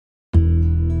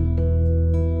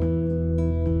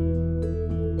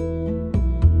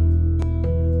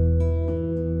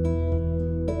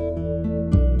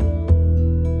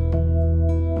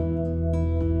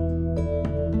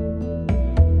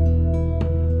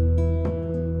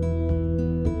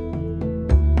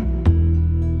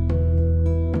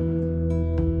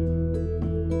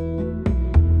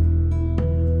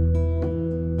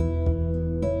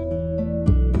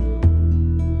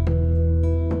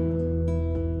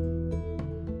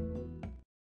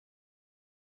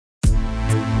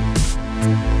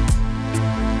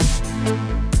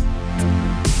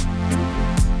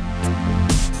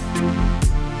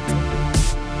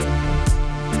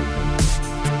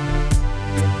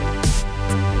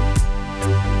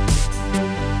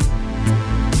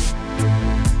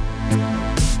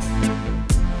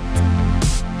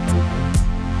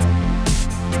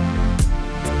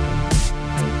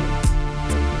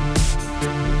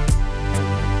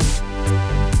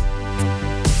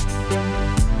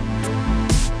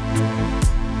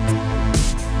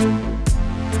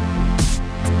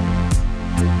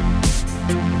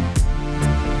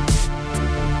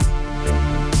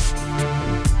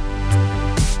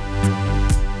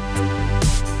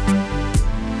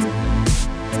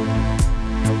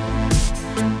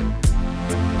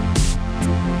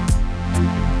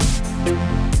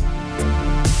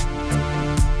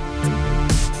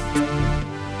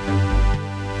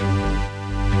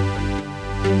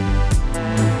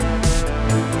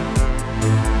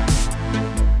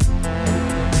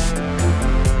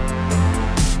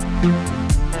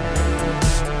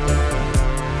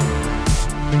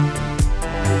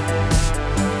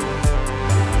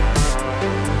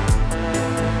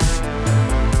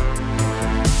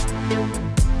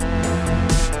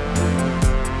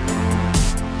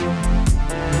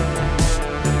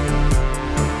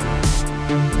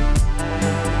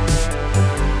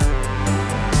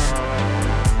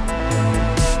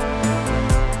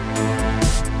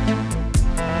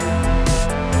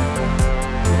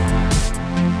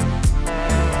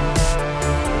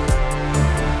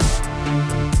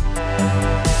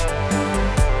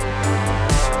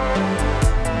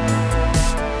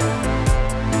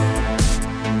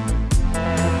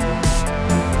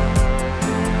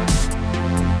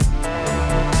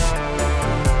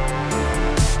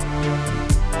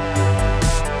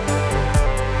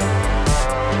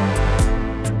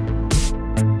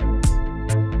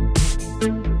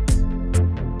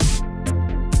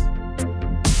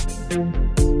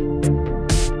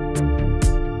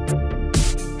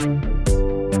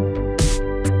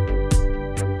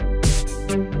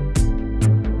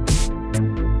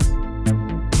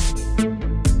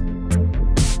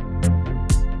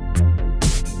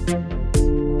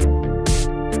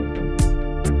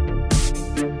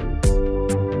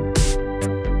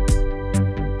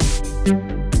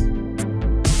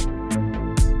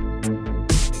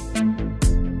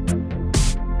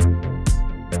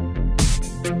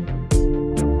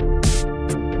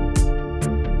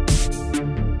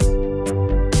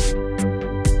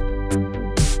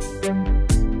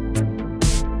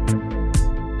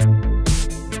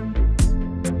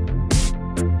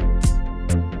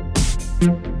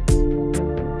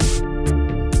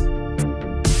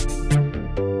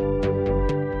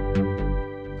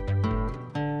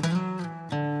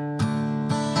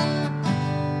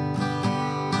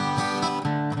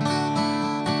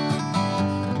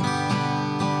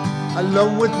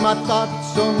Alone with my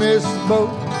thoughts on this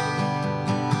boat,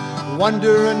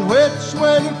 wondering which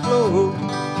way to float,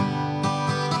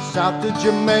 south to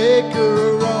Jamaica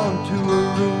or on to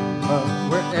Aruba,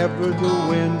 wherever the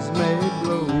winds may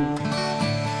blow.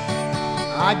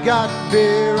 I got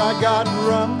beer, I got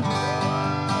rum,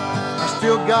 I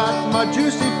still got my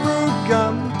juicy fruit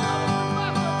gum,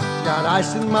 got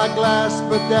ice in my glass,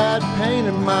 but that pain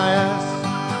in my ass,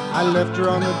 I left her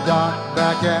on the dock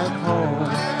back at home.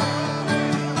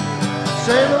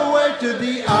 Sail away to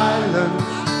the islands,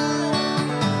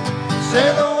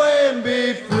 sail away and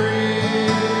be free.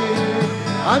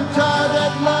 Untie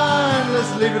that line,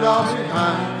 let's leave it all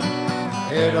behind,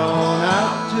 head on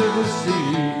out to the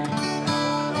sea.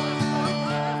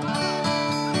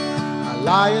 I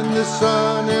lie in the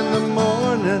sun in the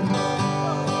morning,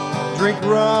 drink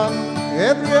rum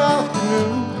every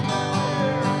afternoon.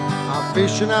 I'll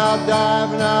fish and I'll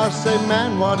dive and I'll say,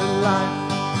 man, what a life.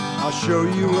 I'll show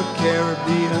you a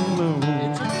Caribbean moon.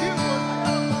 It's a cute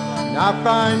one. Now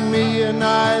find me an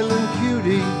island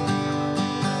cutie.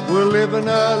 We'll live in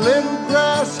a little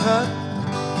grass hut,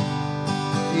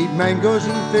 eat mangoes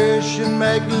and fish and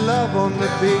make love on the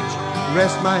beach,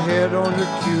 rest my head on your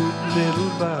cute little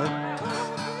butt.